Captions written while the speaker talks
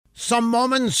Some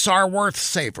moments are worth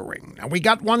savoring. And we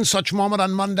got one such moment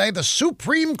on Monday. The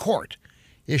Supreme Court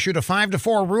issued a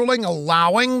 5-4 ruling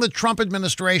allowing the Trump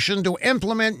administration to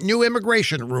implement new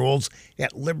immigration rules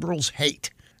that liberals hate.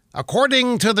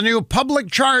 According to the new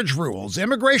public charge rules,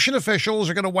 immigration officials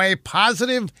are going to weigh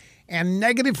positive and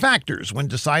negative factors when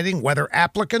deciding whether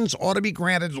applicants ought to be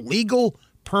granted legal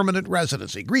permanent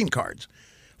residency, green cards.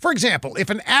 For example, if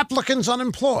an applicant's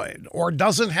unemployed or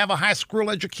doesn't have a high school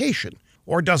education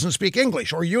or doesn't speak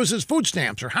English or uses food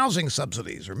stamps or housing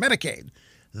subsidies or Medicaid,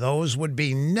 those would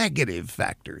be negative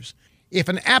factors. If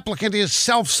an applicant is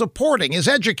self-supporting, is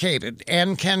educated,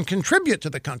 and can contribute to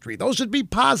the country, those would be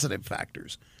positive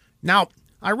factors. Now,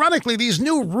 ironically, these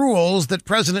new rules that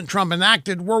President Trump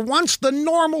enacted were once the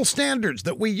normal standards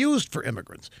that we used for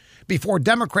immigrants before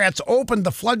Democrats opened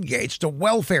the floodgates to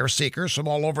welfare seekers from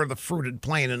all over the fruited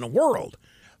plain in the world.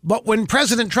 But when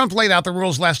President Trump laid out the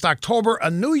rules last October,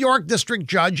 a New York district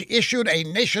judge issued a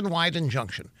nationwide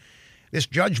injunction. This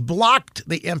judge blocked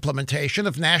the implementation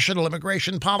of national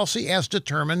immigration policy as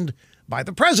determined by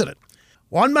the president.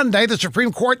 On Monday, the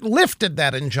Supreme Court lifted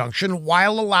that injunction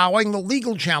while allowing the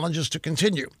legal challenges to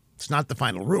continue. It's not the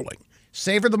final ruling.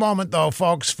 Savor the moment, though,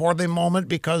 folks, for the moment,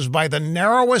 because by the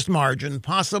narrowest margin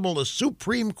possible, the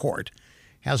Supreme Court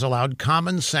has allowed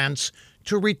common sense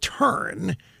to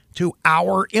return to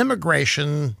our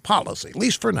immigration policy, at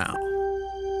least for now.